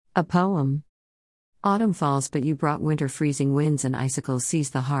A poem. Autumn falls, but you brought winter, freezing winds and icicles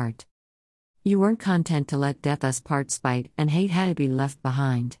seize the heart. You weren't content to let death us part, spite and hate had to be left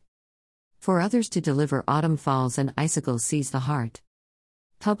behind. For others to deliver, autumn falls and icicles seize the heart.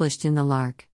 Published in The Lark.